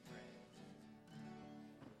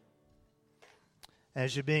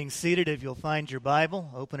As you're being seated, if you'll find your Bible,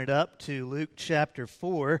 open it up to Luke chapter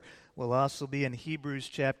 4. We'll also be in Hebrews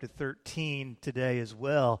chapter 13 today as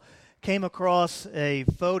well. Came across a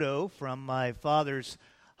photo from my father's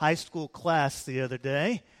high school class the other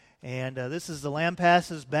day, and this is the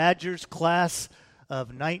Lampasas Badgers class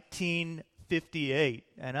of 1958.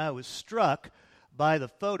 And I was struck by the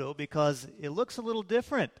photo because it looks a little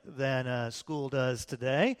different than school does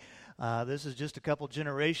today. This is just a couple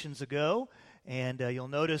generations ago. And you'll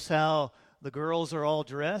notice how the girls are all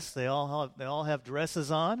dressed. They all have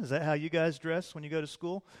dresses on. Is that how you guys dress when you go to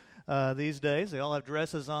school these days? They all have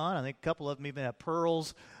dresses on. I think a couple of them even have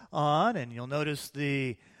pearls on. And you'll notice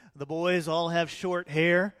the boys all have short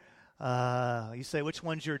hair. You say, which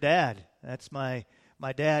one's your dad? That's my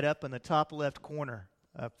dad up in the top left corner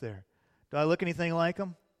up there. Do I look anything like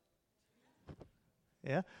him?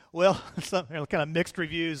 Yeah? Well, some kind of mixed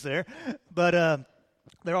reviews there. But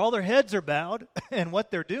their heads are bowed, and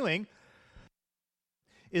what they're doing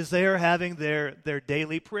is they are having their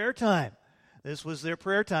daily prayer time. This was their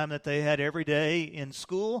prayer time that they had every day in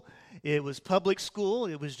school. It was public school.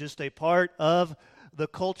 It was just a part of the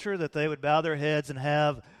culture that they would bow their heads and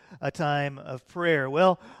have a time of prayer.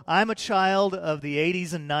 Well, I'm a child of the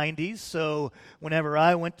 80s and 90s, so whenever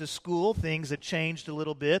I went to school, things had changed a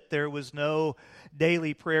little bit. There was no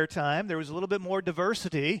daily prayer time. There was a little bit more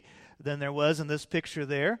diversity than there was in this picture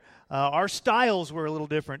there. Our styles were a little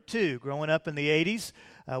different too. Growing up in the 80s,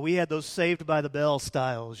 we had those Saved by the Bell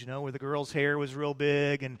styles, where the girls' hair was real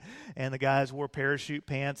big and the guys wore parachute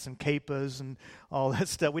pants and capas and all that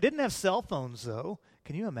stuff. We didn't have cell phones, though.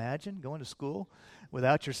 Can you imagine going to school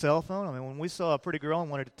without your cell phone? I mean, when we saw a pretty girl and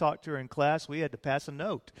wanted to talk to her in class, we had to pass a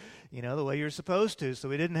note, the way you're supposed to. So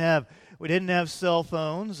we didn't have cell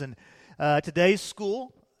phones. And today's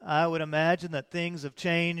school, I would imagine that things have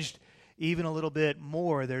changed even a little bit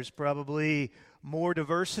more. There's probably more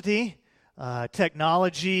diversity,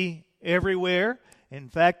 technology everywhere. In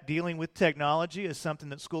fact, dealing with technology is something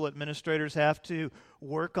that school administrators have to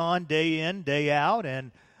work on day in, day out.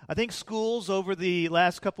 And I think schools over the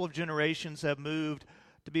last couple of generations have moved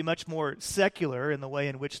to be much more secular in the way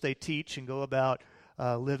in which they teach and go about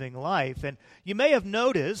living life. And you may have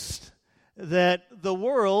noticed that the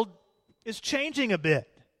world is changing a bit.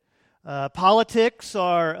 Politics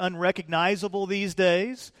are unrecognizable these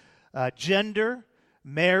days. Gender,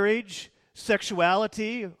 marriage,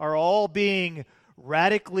 sexuality are all being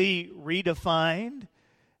radically redefined.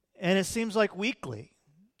 And it seems like weekly,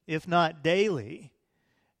 if not daily,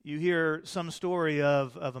 you hear some story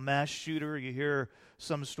of a mass shooter. You hear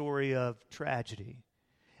some story of tragedy.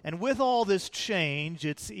 And with all this change,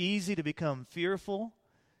 it's easy to become fearful.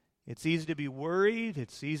 It's easy to be worried.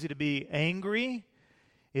 It's easy to be angry.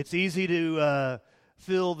 It's easy to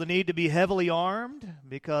feel the need to be heavily armed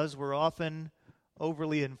because we're often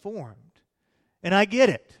overly informed. And I get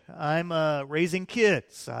it. I'm raising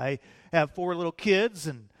kids. I have 4 little kids,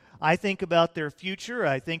 and I think about their future.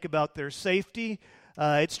 I think about their safety.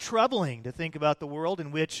 It's troubling to think about the world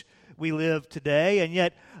in which we live today, and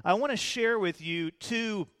yet I want to share with you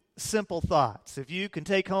 2 simple thoughts. If you can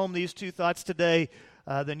take home these 2 thoughts today,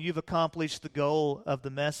 then you've accomplished the goal of the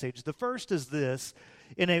message. The first is this: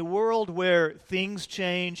 in a world where things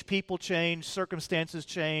change, people change, circumstances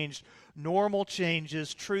change, normal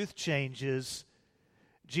changes, truth changes,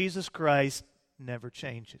 Jesus Christ never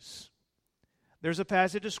changes. There's a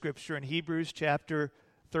passage of Scripture in Hebrews chapter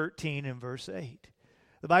 13 and verse 8.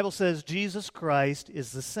 The Bible says Jesus Christ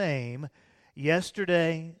is the same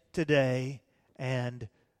yesterday, today, and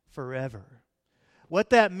forever. What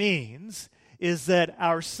that means is that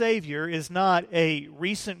our Savior is not a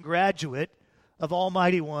recent graduate of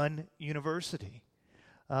Almighty One University.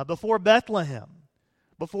 Before Bethlehem,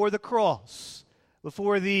 before the cross,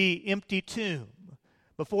 before the empty tomb,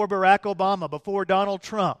 before Barack Obama, before Donald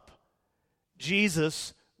Trump,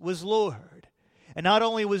 Jesus was Lord. And not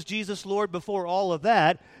only was Jesus Lord before all of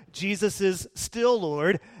that, Jesus is still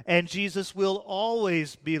Lord, and Jesus will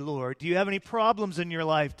always be Lord. Do you have any problems in your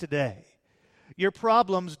life today? Your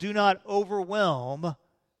problems do not overwhelm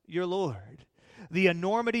your Lord. The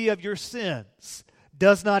enormity of your sins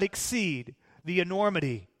does not exceed the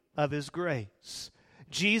enormity of His grace.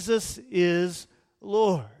 Jesus is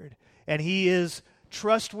Lord, and He is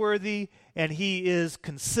trustworthy, and He is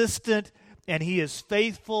consistent, and He is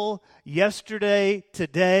faithful yesterday,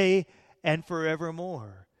 today, and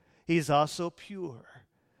forevermore. He is also pure.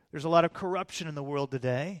 There's a lot of corruption in the world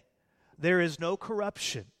today. There is no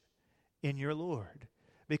corruption in your Lord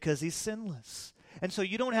because He's sinless. And so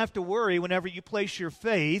you don't have to worry whenever you place your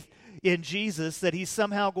faith in Jesus that he's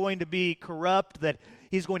somehow going to be corrupt, that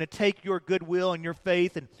he's going to take your goodwill and your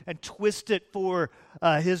faith and twist it for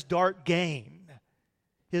his dark gain.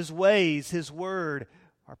 His ways, his word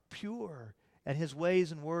are pure, and his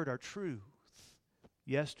ways and word are truth.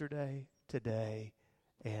 Yesterday, today,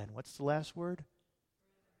 and what's the last word?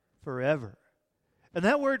 Forever. And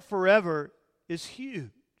that word forever is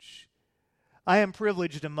huge. I am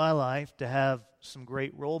privileged in my life to have some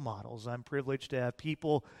great role models. I'm privileged to have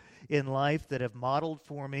people in life that have modeled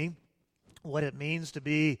for me what it means to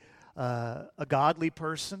be a godly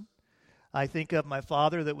person. I think of my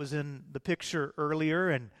father that was in the picture earlier,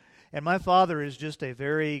 and my father is just a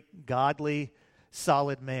very godly,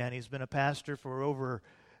 solid man. He's been a pastor for over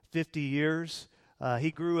 50 years.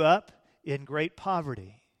 He grew up in great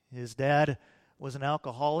poverty. His dad was an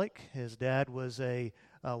alcoholic. His dad was a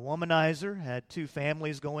womanizer, had two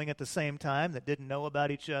families going at the same time that didn't know about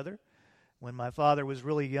each other. When my father was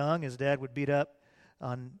really young, his dad would beat up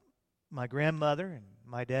on my grandmother, and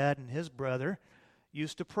my dad and his brother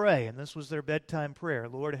used to pray, and this was their bedtime prayer: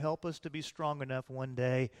 Lord, help us to be strong enough one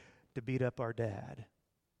day to beat up our dad.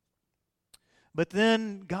 But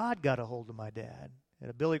then God got a hold of my dad. At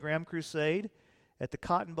a Billy Graham crusade at the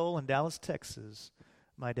Cotton Bowl in Dallas, Texas,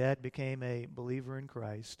 my dad became a believer in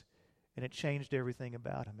Christ, and it changed everything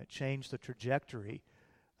about him. It changed the trajectory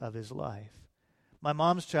of his life. My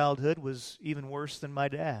mom's childhood was even worse than my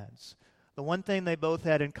dad's. The one thing they both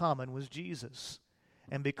had in common was Jesus.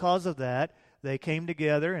 And because of that, they came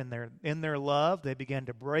together, and in their love, they began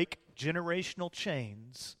to break generational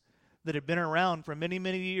chains that had been around for many,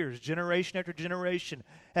 many years. Generation after generation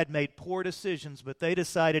had made poor decisions, but they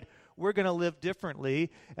decided, we're going to live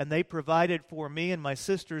differently, and they provided for me and my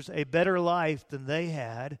sisters a better life than they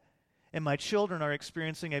had, and my children are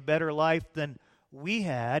experiencing a better life than we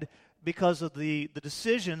had because of the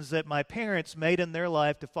decisions that my parents made in their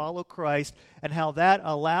life to follow Christ, and how that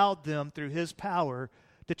allowed them, through his power,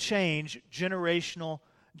 to change generational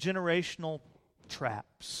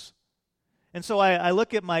traps. And so I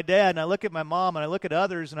look at my dad, and I look at my mom, and I look at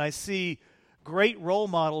others, and I see great role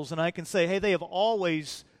models, and I can say, hey, they have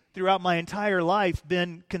always, throughout my entire life,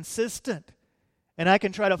 been consistent, and I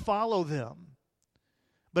can try to follow them.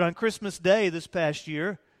 But on Christmas Day this past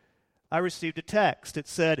year, I received a text. It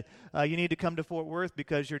said, you need to come to Fort Worth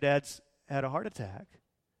because your dad's had a heart attack.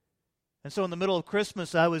 And so in the middle of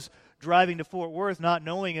Christmas, I was driving to Fort Worth not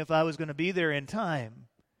knowing if I was going to be there in time.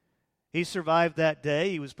 He survived that day.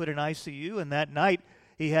 He was put in ICU, and that night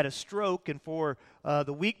he had a stroke. And for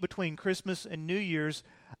the week between Christmas and New Year's,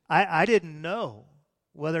 I didn't know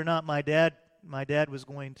whether or not my dad was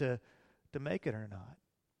going to make it or not.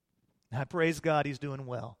 I praise God he's doing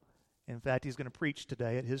well. In fact, he's going to preach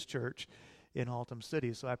today at his church in Haltom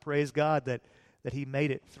City. So I praise God that he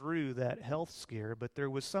made it through that health scare. But there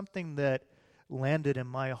was something that landed in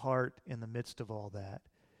my heart in the midst of all that,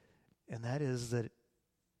 and that is that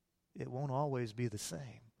it won't always be the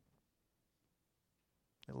same.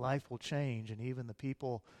 That life will change, and even the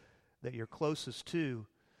people that you're closest to,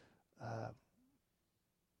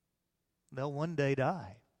 they'll one day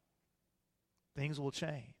die. Things will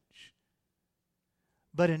change.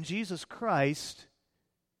 But in Jesus Christ,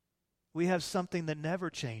 we have something that never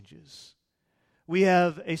changes. We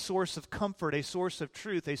have a source of comfort, a source of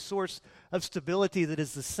truth, a source of stability that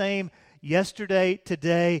is the same yesterday,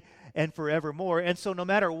 today, and forevermore. And so no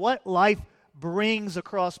matter what life brings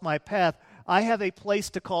across my path, I have a place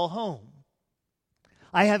to call home.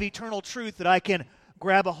 I have eternal truth that I can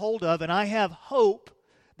grab a hold of, and I have hope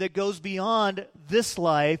that goes beyond this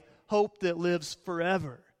life, hope that lives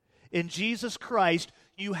forever. In Jesus Christ,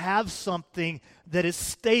 you have something that is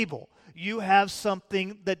stable. You have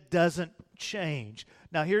something that doesn't change.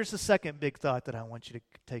 Now, here's the second big thought that I want you to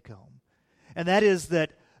take home, and that is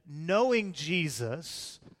that knowing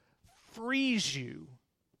Jesus frees you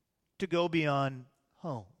to go beyond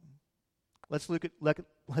home. Let's look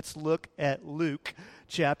at Luke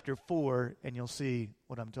chapter 4, and you'll see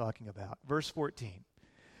what I'm talking about. Verse 14.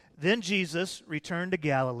 Then Jesus returned to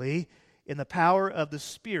Galilee in the power of the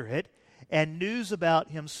Spirit, and news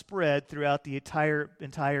about him spread throughout the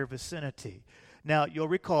entire vicinity. Now, you'll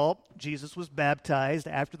recall, Jesus was baptized.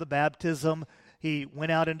 After the baptism, he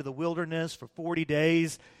went out into the wilderness for 40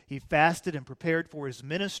 days. He fasted and prepared for his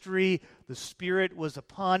ministry. The Spirit was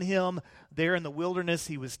upon him. There in the wilderness,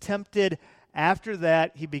 he was tempted. After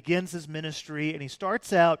that, he begins his ministry, and he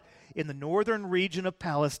starts out in the northern region of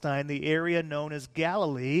Palestine, the area known as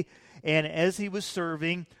Galilee. And as he was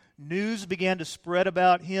serving, news began to spread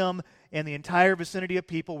about him, and the entire vicinity of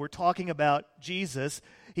people were talking about Jesus.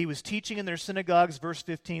 He was teaching in their synagogues, verse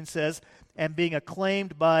 15 says, and being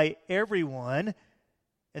acclaimed by everyone.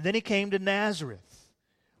 And then he came to Nazareth,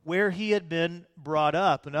 where he had been brought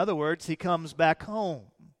up. In other words, he comes back home.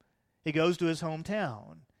 He goes to his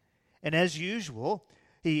hometown. And as usual,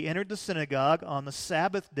 he entered the synagogue on the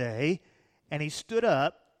Sabbath day, and he stood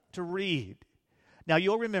up to read. Now,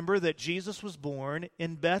 you'll remember that Jesus was born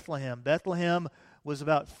in Bethlehem. Bethlehem was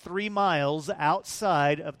about 3 miles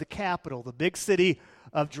outside of the capital, the big city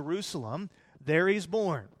of Jerusalem. There he's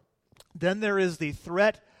born. Then there is the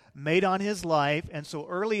threat made on his life, and so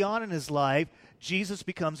early on in his life, Jesus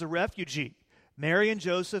becomes a refugee. Mary and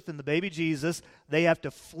Joseph and the baby Jesus, they have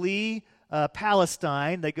to flee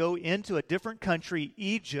Palestine. They go into a different country,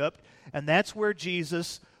 Egypt, and that's where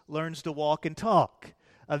Jesus learns to walk and talk.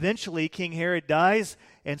 Eventually, King Herod dies,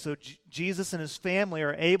 and so Jesus and his family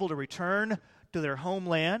are able to return to their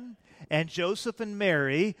homeland, and Joseph and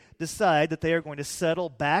Mary decide that they are going to settle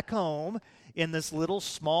back home in this little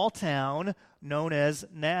small town known as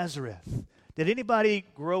Nazareth. Did anybody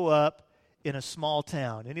grow up in a small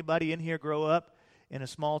town? Anybody in here grow up in a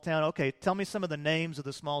small town? Okay, tell me some of the names of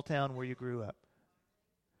the small town where you grew up.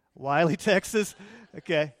 Wiley, Texas.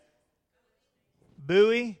 Okay.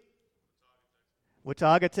 Bowie.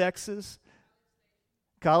 Watauga, Texas.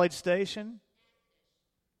 College Station.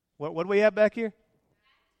 What do we have back here?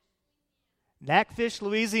 Natchitoches,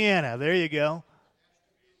 Louisiana. There you go.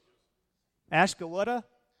 Ashtabula.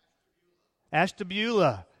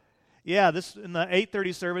 Yeah, this in the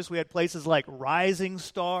 8:30 service we had places like Rising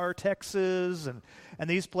Star, Texas, and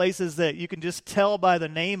these places that you can just tell by the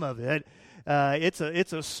name of it. It's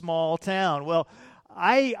a small town. Well,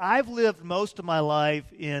 I've lived most of my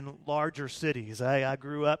life in larger cities. I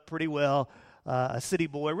grew up pretty well a city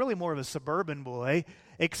boy, really more of a suburban boy,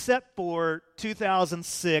 except for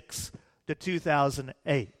 2006 to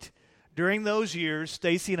 2008. During those years,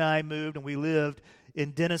 Stacy and I moved and we lived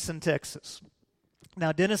in Denison, Texas.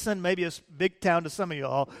 Now, Denison may be a big town to some of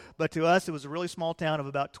y'all, but to us it was a really small town of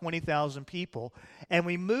about 20,000 people. And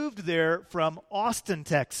we moved there from Austin,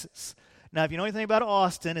 Texas. Now, if you know anything about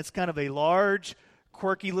Austin, it's kind of a large,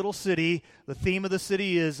 quirky little city. The theme of the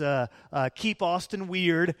city is Keep Austin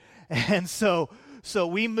Weird. And so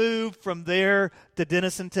we moved from there to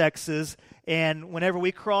Denison, Texas. And whenever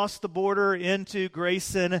we crossed the border into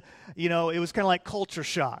Grayson, it was kind of like culture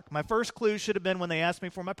shock. My first clue should have been when they asked me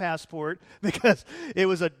for my passport, because it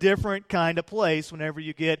was a different kind of place whenever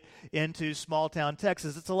you get into small town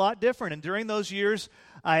Texas. It's a lot different. And during those years,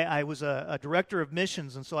 I was a director of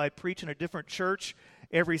missions, and so I preach in a different church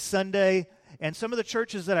every Sunday. And some of the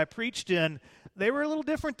churches that I preached in, they were a little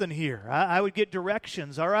different than here. I would get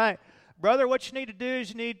directions. All right, brother, what you need to do is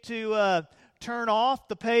you need to turn off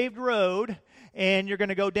the paved road, and you're going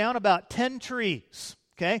to go down about 10 trees,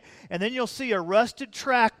 okay? And then you'll see a rusted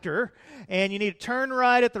tractor, and you need to turn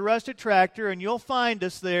right at the rusted tractor, and you'll find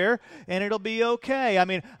us there, and it'll be okay. I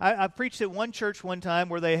mean, I preached at one church one time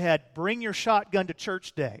where they had Bring Your Shotgun to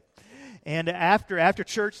Church Day. And after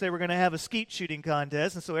church, they were going to have a skeet shooting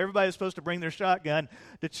contest, and so everybody was supposed to bring their shotgun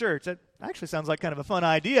to church. That actually sounds like kind of a fun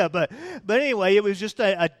idea, but anyway, it was just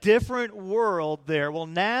a different world there. Well,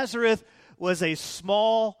 Nazareth was a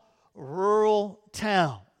small, rural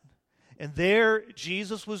town, and there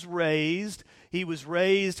Jesus was raised. He was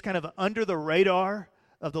raised kind of under the radar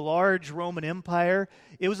of the large Roman Empire.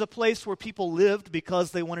 It was a place where people lived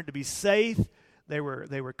because they wanted to be safe. They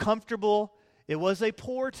were comfortable. It was a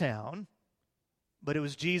poor town, but it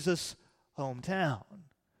was Jesus' hometown.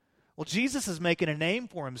 Well, Jesus is making a name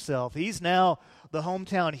for himself. He's now the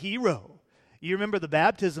hometown hero. You remember the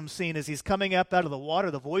baptism scene as he's coming up out of the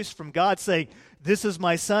water, the voice from God saying, "This is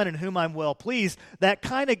my son in whom I'm well pleased." That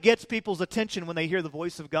kind of gets people's attention when they hear the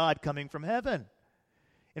voice of God coming from heaven.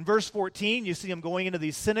 In verse 14, you see him going into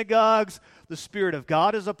these synagogues. The Spirit of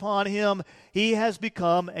God is upon him. He has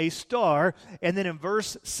become a star. And then in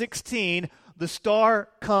verse 16, the star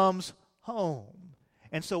comes home.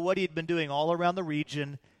 And so what he had been doing all around the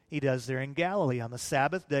region, he does there in Galilee. On the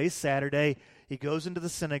Sabbath day, Saturday, he goes into the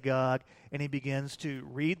synagogue and he begins to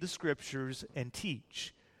read the Scriptures and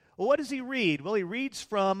teach. Well, what does he read? Well, he reads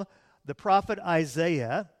from the prophet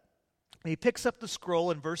Isaiah. He picks up the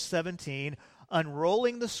scroll in verse 17.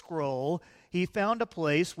 Unrolling the scroll, he found a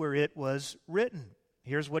place where it was written.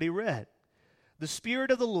 Here's what he read. "The Spirit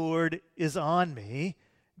of the Lord is on me,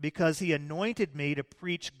 because he anointed me to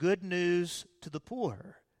preach good news to the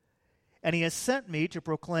poor. And he has sent me to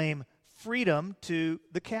proclaim freedom to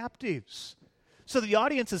the captives." So the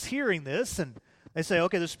audience is hearing this, and they say,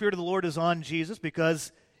 okay, the Spirit of the Lord is on Jesus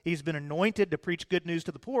because he's been anointed to preach good news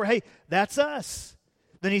to the poor. Hey, that's us.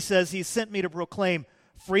 Then he says, he sent me to proclaim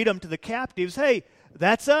freedom to the captives. Hey,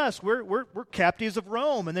 That's us. We're captives of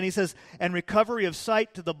Rome. And then he says, and recovery of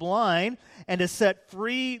sight to the blind, and to set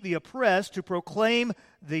free the oppressed, to proclaim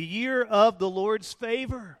the year of the Lord's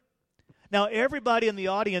favor. Now, everybody in the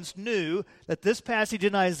audience knew that this passage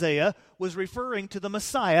in Isaiah was referring to the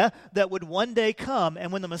Messiah that would one day come.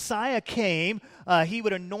 And when the Messiah came, he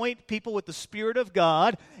would anoint people with the Spirit of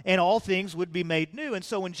God, and all things would be made new. And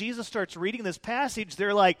so when Jesus starts reading this passage,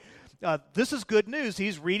 they're like, this is good news.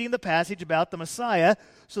 He's reading the passage about the Messiah.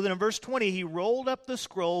 So then in verse 20, he rolled up the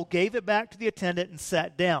scroll, gave it back to the attendant, and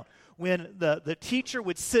sat down. When the teacher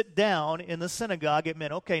would sit down in the synagogue, it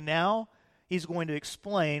meant, okay, now he's going to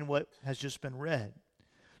explain what has just been read.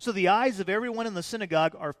 So the eyes of everyone in the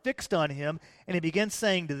synagogue are fixed on him, and he begins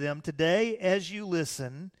saying to them, today, as you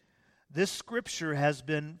listen, this scripture has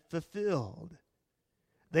been fulfilled.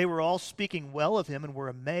 They were all speaking well of him and were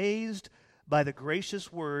amazed by the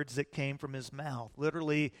gracious words that came from his mouth.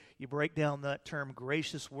 Literally, you break down that term,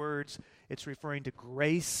 gracious words, it's referring to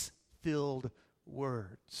grace-filled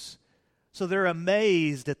words. So they're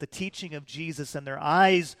amazed at the teaching of Jesus, and their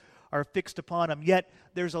eyes are fixed upon him. Yet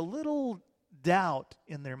there's a little doubt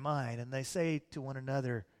in their mind, and they say to one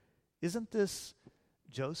another, isn't this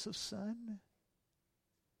Joseph's son?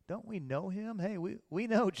 Don't we know him? Hey, we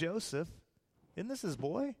know Joseph. Isn't this his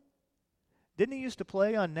boy? Didn't he used to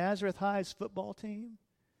play on Nazareth High's football team?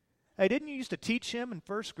 Hey, didn't you used to teach him in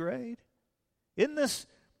first grade? Isn't this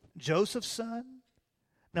Joseph's son?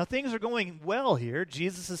 Now things are going well here.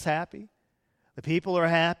 Jesus is happy. The people are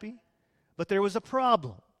happy. But there was a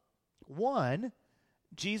problem. One,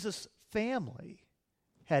 Jesus' family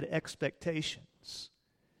had expectations.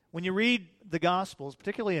 When you read the Gospels,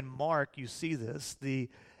 particularly in Mark, you see this. The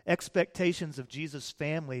expectations of Jesus'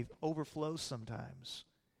 family overflow sometimes.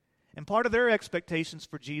 And part of their expectations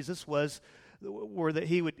for Jesus were that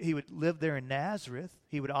he would live there in Nazareth.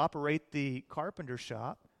 He would operate the carpenter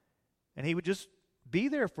shop, and he would just be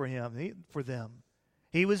there for them.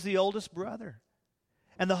 He was the oldest brother.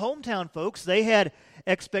 And the hometown folks, they had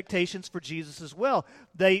expectations for Jesus as well.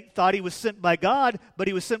 They thought he was sent by God, but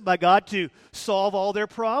he was sent by God to solve all their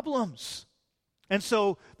problems. And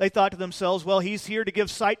so they thought to themselves, well, he's here to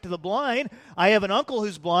give sight to the blind. I have an uncle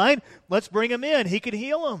who's blind. Let's bring him in. He could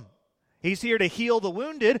heal him. He's here to heal the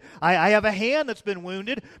wounded. I have a hand that's been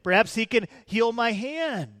wounded. Perhaps he can heal my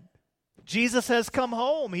hand. Jesus has come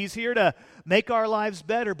home. He's here to make our lives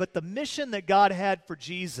better. But the mission that God had for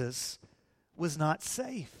Jesus was not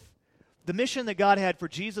safe. The mission that God had for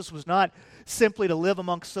Jesus was not simply to live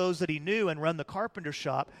amongst those that he knew and run the carpenter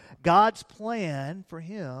shop. God's plan for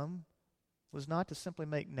him was not to simply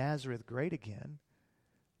make Nazareth great again.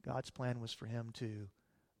 God's plan was for him to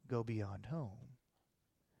go beyond home.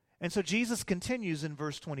 And so Jesus continues in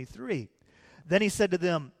verse 23. Then he said to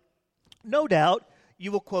them, no doubt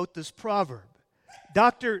you will quote this proverb.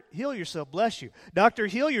 Doctor, heal yourself, bless you. Doctor,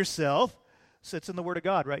 heal yourself. So it's in the Word of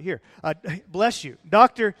God right here. Bless you.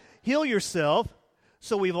 Doctor, heal yourself.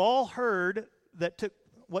 So we've all heard that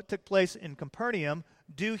what took place in Capernaum,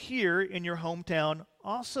 do here in your hometown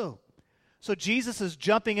also. So Jesus is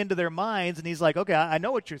jumping into their minds, and he's like, okay, I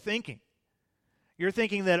know what you're thinking. You're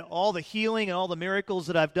thinking that all the healing and all the miracles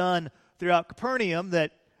that I've done throughout Capernaum,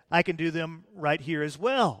 that I can do them right here as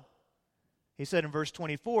well. He said in verse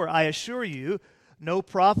 24, I assure you, no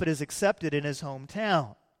prophet is accepted in his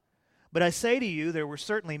hometown. But I say to you, there were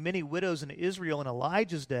certainly many widows in Israel in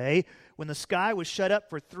Elijah's day, when the sky was shut up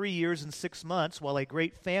for 3 years and 6 months, while a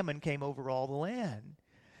great famine came over all the land.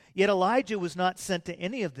 Yet Elijah was not sent to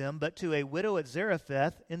any of them, but to a widow at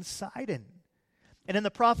Zarephath in Sidon. And in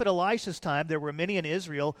the prophet Elisha's time, there were many in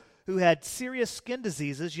Israel who had serious skin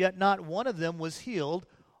diseases, yet not one of them was healed,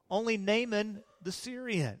 only Naaman the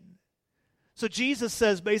Syrian. So Jesus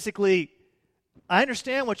says basically, I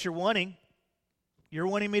understand what you're wanting. You're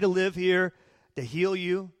wanting me to live here, to heal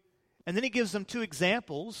you. And then he gives them two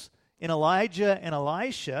examples in Elijah and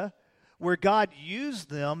Elisha, where God used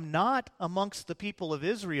them not amongst the people of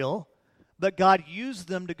Israel, but God used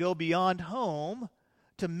them to go beyond home,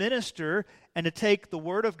 to minister, and to take the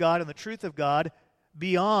Word of God and the truth of God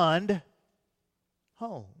beyond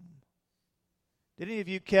home. Did any of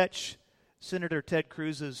you catch Senator Ted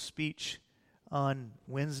Cruz's speech on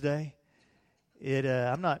Wednesday?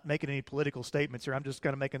 I'm not making any political statements here. I'm just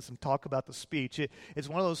kind of making some talk about the speech. It's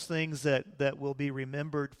one of those things that will be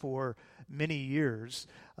remembered for many years.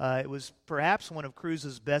 It was perhaps one of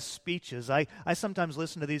Cruz's best speeches. I sometimes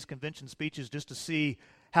listen to these convention speeches just to see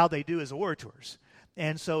how they do as orators.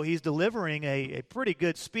 And so he's delivering a pretty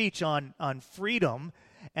good speech on freedom.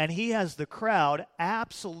 and he has the crowd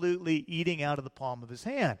absolutely eating out of the palm of his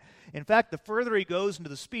hand. In fact, the further he goes into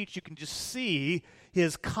the speech, you can just see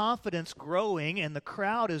his confidence growing, and the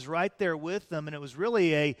crowd is right there with them, and it was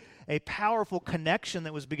really a powerful connection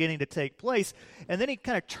that was beginning to take place. And then he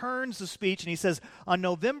kind of turns the speech, and he says, on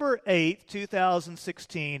November 8th,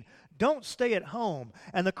 2016, don't stay at home.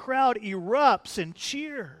 And the crowd erupts in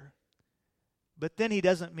cheer. But then he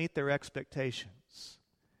doesn't meet their expectations.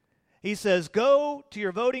 He says, go to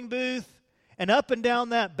your voting booth, and up and down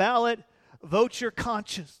that ballot, vote your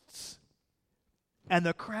conscience. And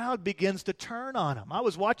the crowd begins to turn on him. I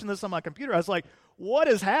was watching this on my computer. I was like, what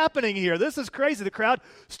is happening here? This is crazy. The crowd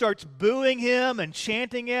starts booing him and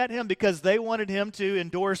chanting at him because they wanted him to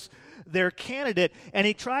endorse their candidate. And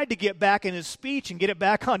he tried to get back in his speech and get it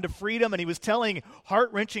back onto freedom. And he was telling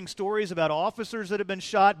heart-wrenching stories about officers that had been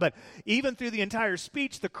shot. But even through the entire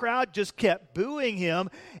speech, the crowd just kept booing him.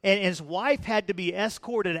 And his wife had to be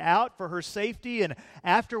escorted out for her safety. And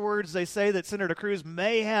afterwards, they say that Senator Cruz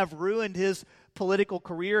may have ruined his political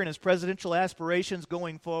career and his presidential aspirations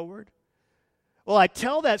going forward. Well, I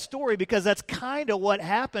tell that story because that's kind of what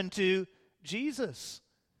happened to Jesus.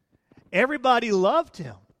 Everybody loved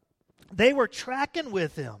him. They were tracking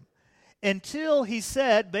with him until he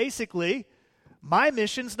said, basically, my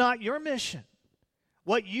mission's not your mission.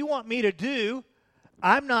 What you want me to do,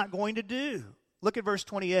 I'm not going to do. Look at verse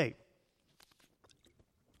 28.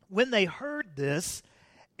 When they heard this,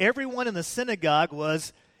 everyone in the synagogue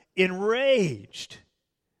was enraged.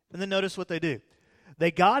 And then notice what they do.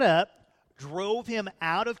 They got up, drove him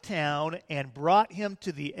out of town, and brought him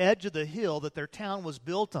to the edge of the hill that their town was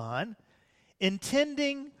built on,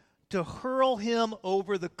 intending to hurl him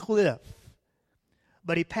over the cliff.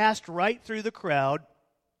 But he passed right through the crowd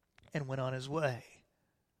and went on his way.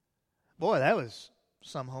 Boy, that was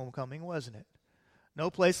some homecoming, wasn't it? No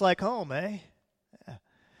place like home, eh? Yeah.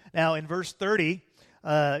 Now, in verse 30,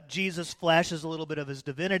 Jesus flashes a little bit of his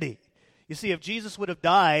divinity. You see, if Jesus would have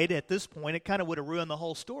died at this point, it kind of would have ruined the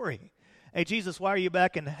whole story. Hey, Jesus, why are you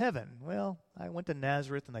back in heaven? Well, I went to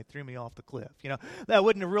Nazareth and they threw me off the cliff. You know, that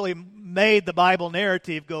wouldn't have really made the Bible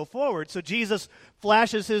narrative go forward. So Jesus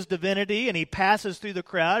flashes his divinity and he passes through the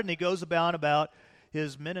crowd and he goes about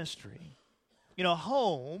his ministry. You know,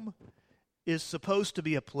 home is supposed to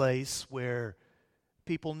be a place where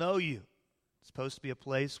people know you. It's supposed to be a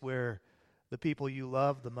place where the people you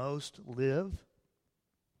love the most live.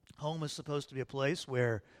 Home is supposed to be a place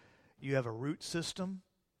where you have a root system.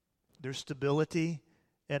 There's stability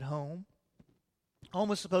at home. Home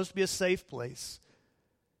is supposed to be a safe place.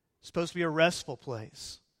 It's supposed to be a restful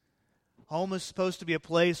place. Home is supposed to be a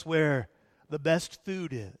place where the best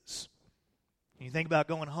food is. When you think about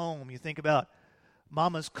going home, you think about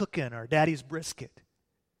mama's cooking or daddy's brisket.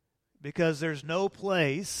 Because there's no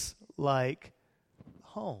place like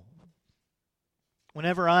home.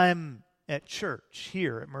 Whenever I'm at church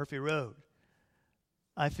here at Murphy Road,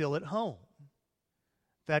 I feel at home.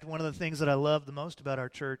 In fact, one of the things that I love the most about our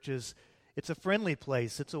church is it's a friendly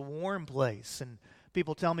place. It's a warm place. And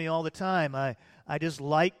people tell me all the time, I just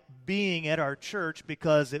like being at our church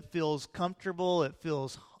because it feels comfortable. It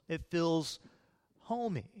feels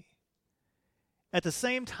homey. At the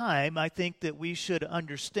same time, I think that we should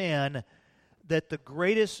understand that the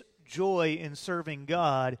greatest joy in serving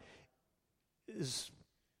God is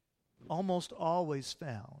almost always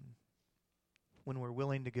found when we're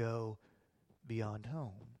willing to go beyond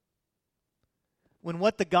home. When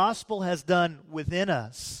what the gospel has done within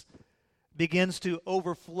us begins to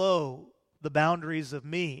overflow the boundaries of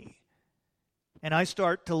me, and I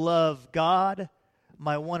start to love God,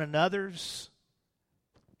 my one another's,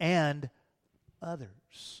 and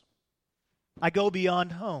others. I go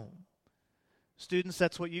beyond home. Students,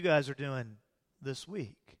 that's what you guys are doing this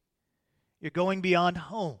week. You're going beyond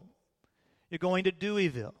home. You're going to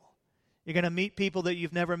Deweyville. You're going to meet people that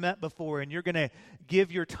you've never met before, and you're going to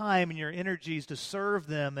give your time and your energies to serve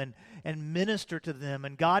them and minister to them,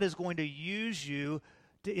 and God is going to use you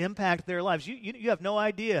to impact their lives. You have no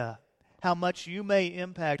idea how much you may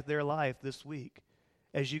impact their life this week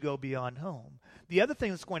as you go beyond home. The other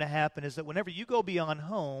thing that's going to happen is that whenever you go beyond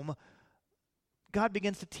home, God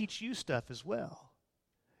begins to teach you stuff as well.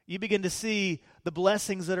 You begin to see the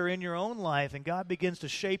blessings that are in your own life, and God begins to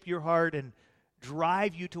shape your heart and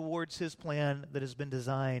drive you towards His plan that has been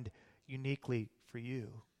designed uniquely for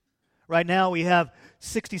you. Right now we have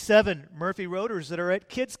 67 Murphy Roaders that are at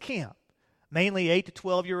kids camp, mainly 8 to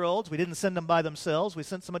 12-year-olds. We didn't send them by themselves. We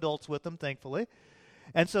sent some adults with them, thankfully.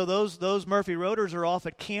 And so those Murphy Roaders are off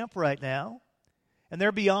at camp right now, and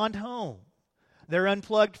they're beyond home. They're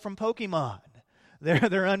unplugged from Pokemon.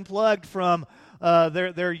 They're unplugged from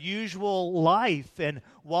their usual life. And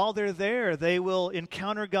while they're there, they will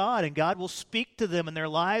encounter God, and God will speak to them, and their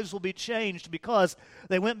lives will be changed because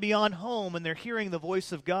they went beyond home and they're hearing the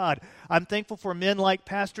voice of God. I'm thankful for men like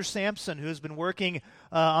Pastor Sampson, who has been working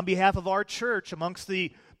on behalf of our church amongst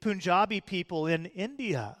the Punjabi people in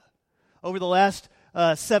India. Over the last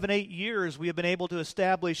 7-8 years, we have been able to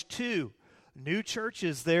establish 2 new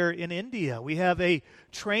churches there in India. We have a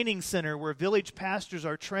training center where village pastors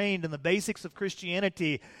are trained in the basics of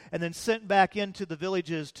Christianity and then sent back into the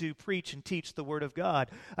villages to preach and teach the Word of God.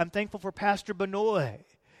 I'm thankful for Pastor Benoy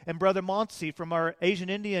and Brother Monsi from our Asian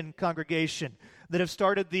Indian congregation that have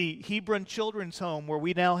started the Hebron Children's Home, where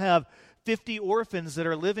we now have 50 orphans that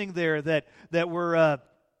are living there that were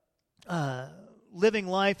living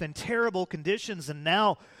life in terrible conditions, and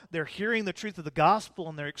now they're hearing the truth of the gospel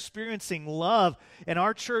and they're experiencing love, and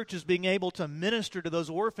our church is being able to minister to those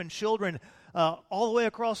orphan children all the way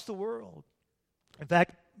across the world. In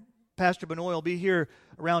fact, Pastor Benoy will be here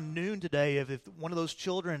around noon today. If one of those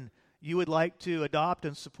children you would like to adopt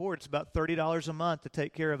and support, it's about $30 a month to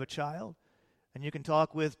take care of a child, and you can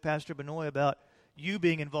talk with Pastor Benoy about you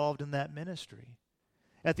being involved in that ministry.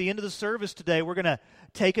 At the end of the service today, we're going to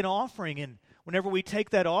take an offering, and whenever we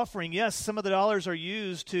take that offering, yes, some of the dollars are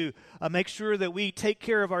used to make sure that we take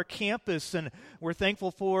care of our campus, and we're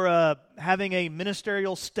thankful for having a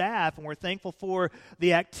ministerial staff, and we're thankful for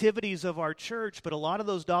the activities of our church, but a lot of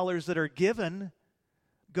those dollars that are given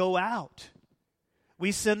go out.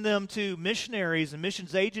 We send them to missionaries and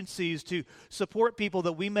missions agencies to support people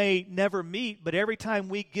that we may never meet, but every time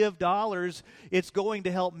we give dollars, it's going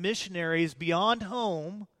to help missionaries beyond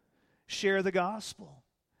home share the gospel.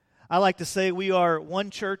 I like to say we are one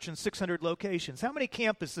church in 600 locations. How many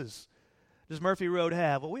campuses does Murphy Road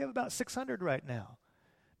have? Well, we have about 600 right now,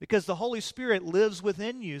 because the Holy Spirit lives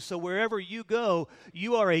within you. So wherever you go,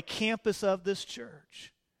 you are a campus of this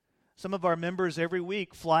church. Some of our members every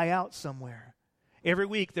week fly out somewhere. Every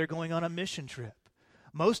week they're going on a mission trip.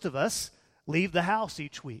 Most of us leave the house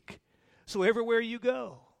each week. So everywhere you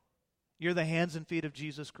go, you're the hands and feet of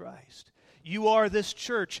Jesus Christ. You are this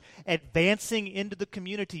church advancing into the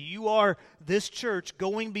community. You are this church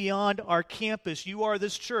going beyond our campus. You are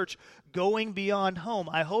this church going beyond home.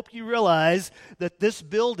 I hope you realize that this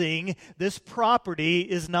building, this property,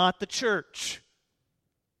 is not the church.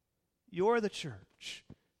 You're the church.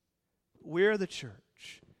 We're the church.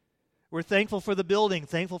 We're thankful for the building,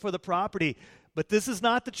 thankful for the property, but this is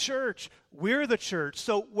not the church. We're the church.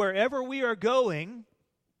 So wherever we are going,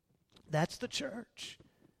 that's the church.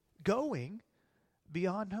 Going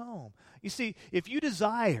beyond home. You see, if you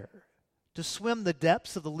desire to swim the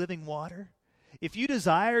depths of the living water, if you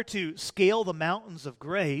desire to scale the mountains of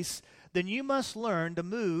grace, then you must learn to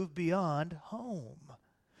move beyond home.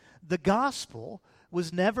 The gospel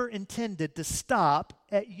was never intended to stop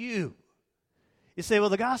at you. You say, well,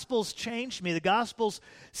 the gospel's changed me. The gospel's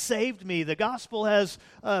saved me. The gospel has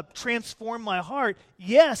transformed my heart.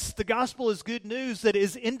 Yes, the gospel is good news that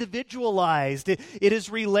is individualized. It is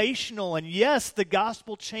relational. And yes, the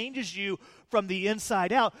gospel changes you from the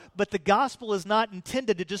inside out. But the gospel is not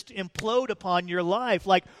intended to just implode upon your life.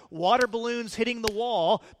 Like water balloons hitting the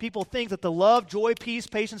wall, people think that the love, joy, peace,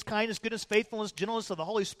 patience, kindness, goodness, faithfulness, gentleness of the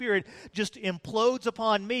Holy Spirit just implodes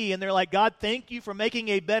upon me. And they're like, God, thank you for making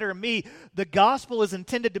a better me. The gospel is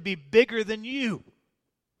intended to be bigger than you.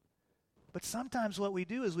 But sometimes what we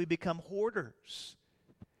do is we become hoarders.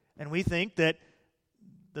 And we think that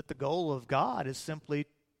the goal of God is simply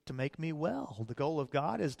to make me well. The goal of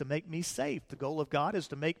God is to make me safe. The goal of God is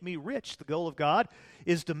to make me rich. The goal of God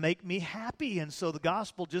is to make me happy. And so the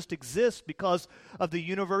gospel just exists because of the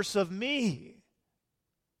universe of me.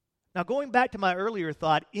 Now, going back to my earlier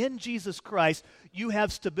thought, in Jesus Christ, you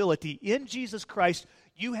have stability. In Jesus Christ,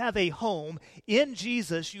 you have a home. In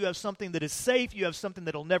Jesus, you have something that is safe. You have something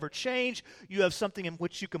that will never change. You have something in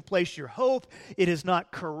which you can place your hope. It is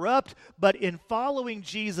not corrupt. But in following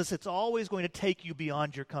Jesus, it's always going to take you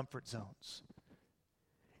beyond your comfort zones.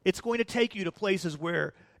 It's going to take you to places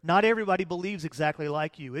where not everybody believes exactly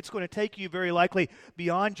like you. It's going to take you very likely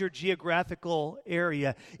beyond your geographical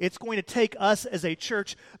area. It's going to take us as a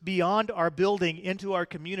church beyond our building into our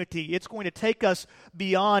community. It's going to take us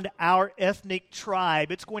beyond our ethnic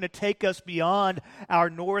tribe. It's going to take us beyond our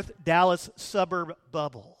North Dallas suburb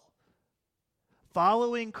bubble.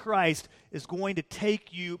 Following Christ is going to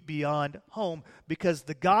take you beyond home, because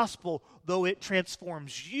the gospel, though it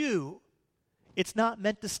transforms you, it's not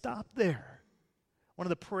meant to stop there. One of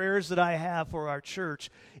the prayers that I have for our church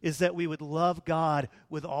is that we would love God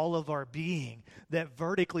with all of our being, that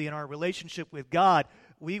vertically in our relationship with God,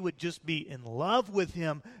 we would just be in love with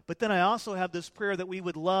him. But then I also have this prayer that we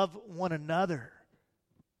would love one another.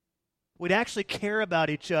 We'd actually care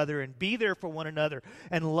about each other and be there for one another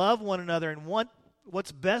and love one another and want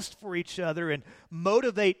what's best for each other and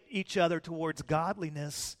motivate each other towards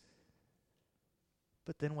godliness.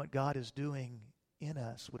 But then what God is doing in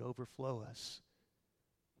us would overflow us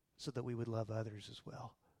so that we would love others as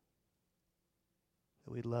well.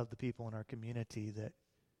 That we'd love the people in our community that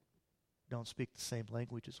don't speak the same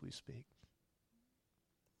language as we speak.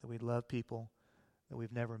 That we'd love people that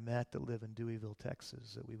we've never met that live in Deweyville,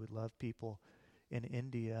 Texas. That we would love people in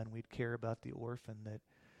India and we'd care about the orphan that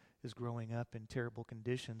is growing up in terrible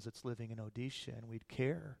conditions that's living in Odisha, and we'd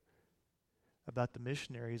care about the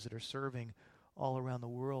missionaries that are serving all around the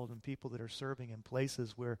world and people that are serving in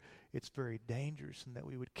places where it's very dangerous, and that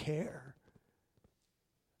we would care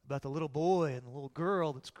about the little boy and the little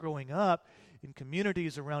girl that's growing up in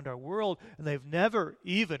communities around our world and they've never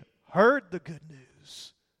even heard the good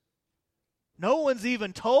news. No one's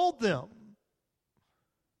even told them.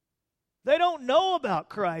 They don't know about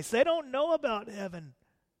Christ. They don't know about heaven.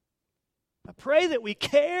 I pray that we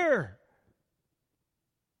care.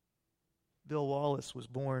 Bill Wallace was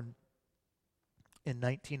born in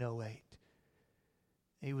 1908.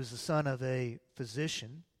 He was the son of a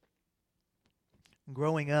physician.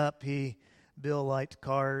 Growing up, Bill liked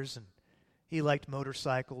cars and he liked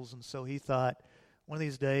motorcycles, and so he thought, one of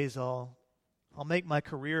these days I'll make my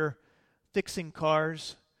career fixing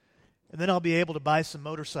cars, and then I'll be able to buy some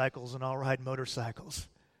motorcycles and I'll ride motorcycles.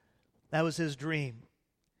 That was his dream.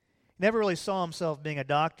 He never really saw himself being a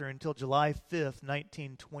doctor until July 5th,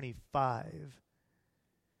 1925.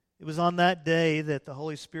 It was on that day that the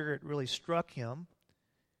Holy Spirit really struck him,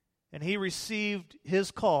 and he received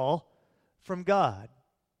his call from God.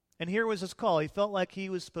 And here was his call. He felt like he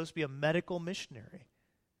was supposed to be a medical missionary,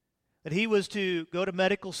 that he was to go to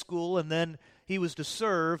medical school and then he was to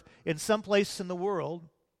serve in some place in the world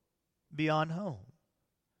beyond home.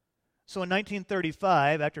 So in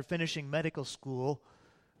 1935, after finishing medical school,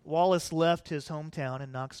 Wallace left his hometown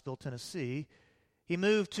in Knoxville, Tennessee. He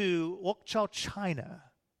moved to Wukchau, China,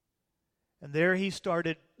 and there he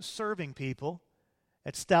started serving people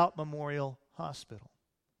at Stout Memorial Hospital.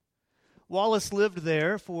 Wallace lived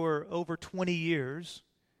there for over 20 years,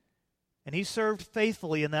 and he served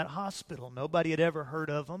faithfully in that hospital. Nobody had ever heard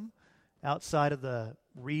of him outside of the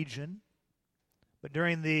region. But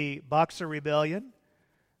during the Boxer Rebellion,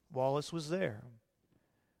 Wallace was there.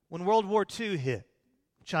 When World War II hit,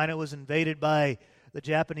 China was invaded by the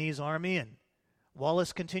Japanese army, and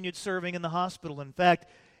Wallace continued serving in the hospital. In fact,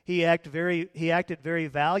 he acted very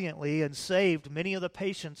valiantly and saved many of the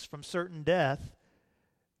patients from certain death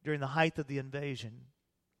during the height of the invasion.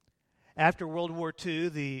 After World War II,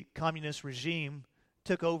 the communist regime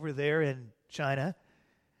took over there in China,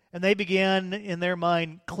 and they began, in their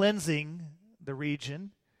mind, cleansing the region.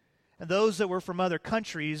 And those that were from other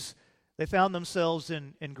countries, they found themselves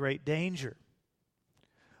in great danger.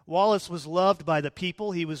 Wallace was loved by the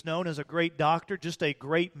people. He was known as a great doctor, just a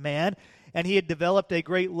great man, and he had developed a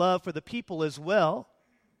great love for the people as well.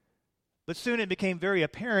 But soon it became very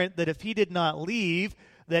apparent that if he did not leave,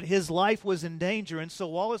 that his life was in danger, and so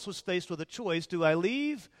Wallace was faced with a choice: do I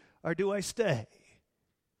leave or do I stay?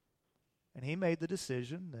 And he made the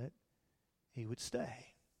decision that he would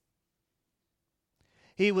stay.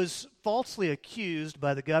 He was falsely accused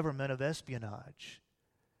by the government of espionage,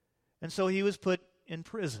 and so he was put in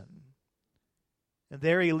prison. And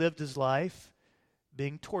there he lived his life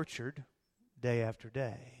being tortured day after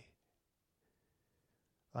day.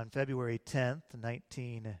 On February 10th,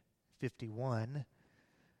 1951,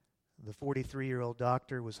 the 43-year-old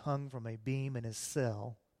doctor was hung from a beam in his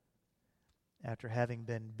cell after having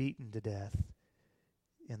been beaten to death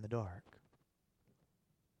in the dark.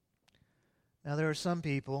 Now, there are some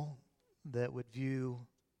people that would view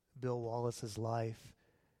Bill Wallace's life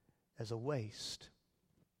as a waste.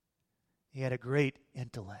 He had a great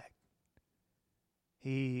intellect.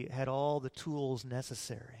 He had all the tools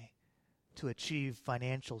necessary to achieve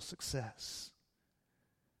financial success.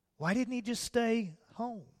 Why didn't he just stay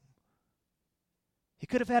home? He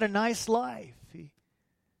could have had a nice life. He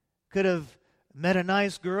could have met a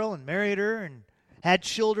nice girl and married her and had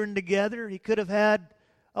children together. He could have had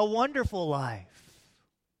a wonderful life.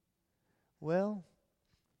 Well,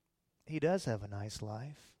 he does have a nice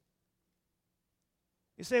life.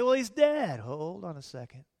 You say, well, he's dead. Hold on a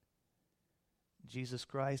second. Jesus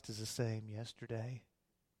Christ is the same yesterday,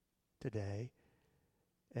 today,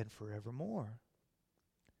 and forevermore.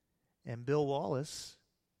 And Bill Wallace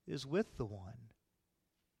is with the one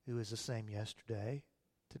who is the same yesterday,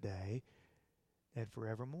 today, and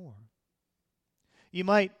forevermore. You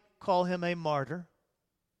might call him a martyr,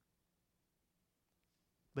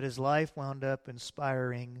 but his life wound up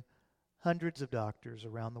inspiring hundreds of doctors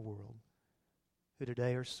around the world who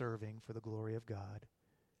today are serving for the glory of God.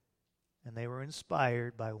 And they were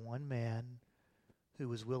inspired by one man who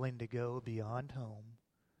was willing to go beyond home,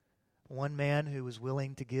 one man who was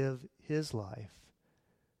willing to give his life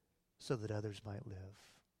so that others might live.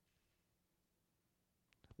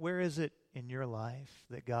 Where is it in your life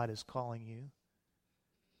that God is calling you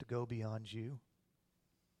to go beyond you?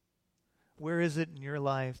 Where is it in your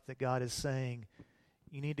life that God is saying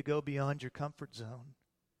you need to go beyond your comfort zone?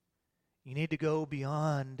 You need to go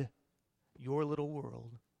beyond your little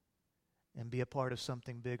world and be a part of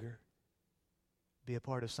something bigger. Be a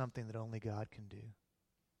part of something that only God can do.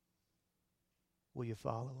 Will you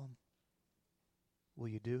follow him? Will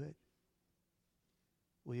you do it?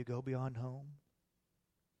 Will you go beyond home?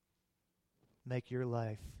 Make your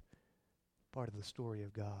life part of the story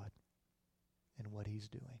of God and what he's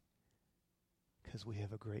doing. Because we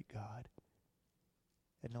have a great God.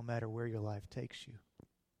 And no matter where your life takes you,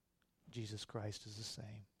 Jesus Christ is the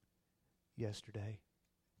same yesterday,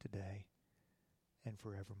 today, and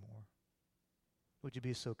forevermore. Would you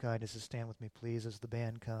be so kind as to stand with me, please, as the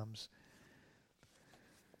band comes?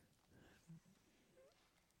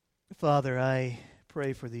 Father, I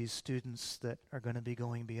pray for these students that are going to be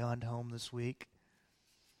going beyond home this week.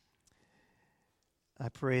 I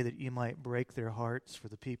pray that you might break their hearts for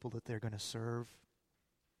the people that they're going to serve.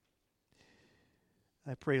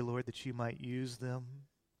 I pray, Lord, that you might use them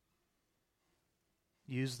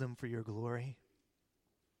for your glory.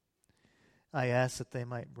 I ask that they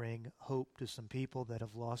might bring hope to some people that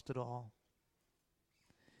have lost it all.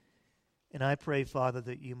 And I pray, Father,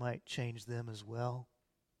 that you might change them as well.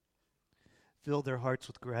 Fill their hearts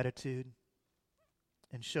with gratitude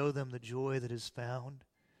and show them the joy that is found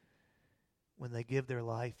when they give their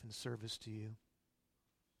life in service to you.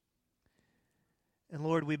 And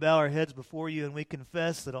Lord, we bow our heads before you and we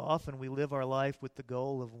confess that often we live our life with the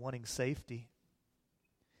goal of wanting safety.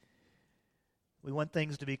 We want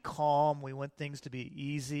things to be calm. We want things to be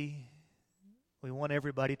easy. We want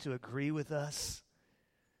everybody to agree with us.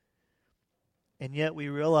 And yet we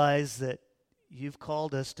realize that you've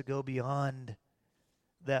called us to go beyond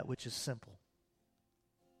that which is simple.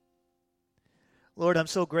 Lord, I'm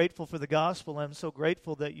so grateful for the gospel. I'm so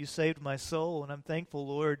grateful that you saved my soul. And I'm thankful,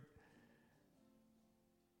 Lord,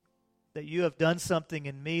 that you have done something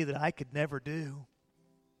in me that I could never do.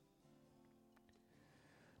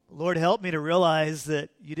 Lord, help me to realize that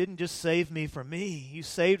you didn't just save me for me. You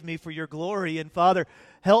saved me for your glory. And Father,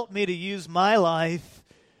 help me to use my life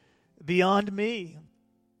beyond me.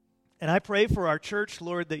 And I pray for our church,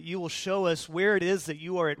 Lord, that you will show us where it is that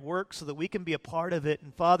you are at work so that we can be a part of it.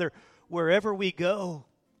 And Father, wherever we go,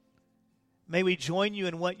 may we join you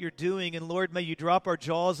in what you're doing. And Lord, may you drop our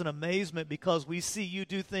jaws in amazement because we see you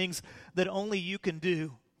do things that only you can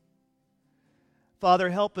do. Father,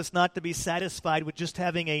 help us not to be satisfied with just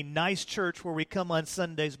having a nice church where we come on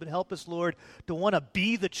Sundays, but help us, Lord, to want to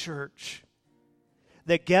be the church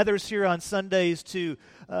that gathers here on Sundays to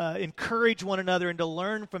encourage one another and to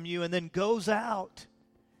learn from you, and then goes out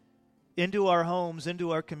into our homes,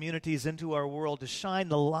 into our communities, into our world to shine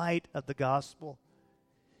the light of the gospel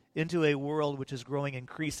into a world which is growing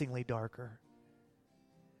increasingly darker.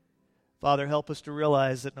 Father, help us to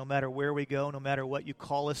realize that no matter where we go, no matter what you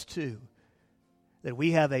call us to, that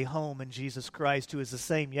we have a home in Jesus Christ who is the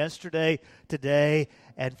same yesterday, today,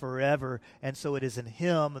 and forever. And so it is in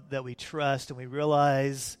him that we trust and we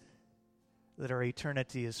realize that our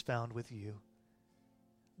eternity is found with you.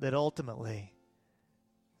 That ultimately,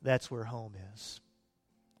 that's where home is.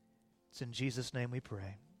 It's in Jesus' name we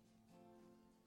pray.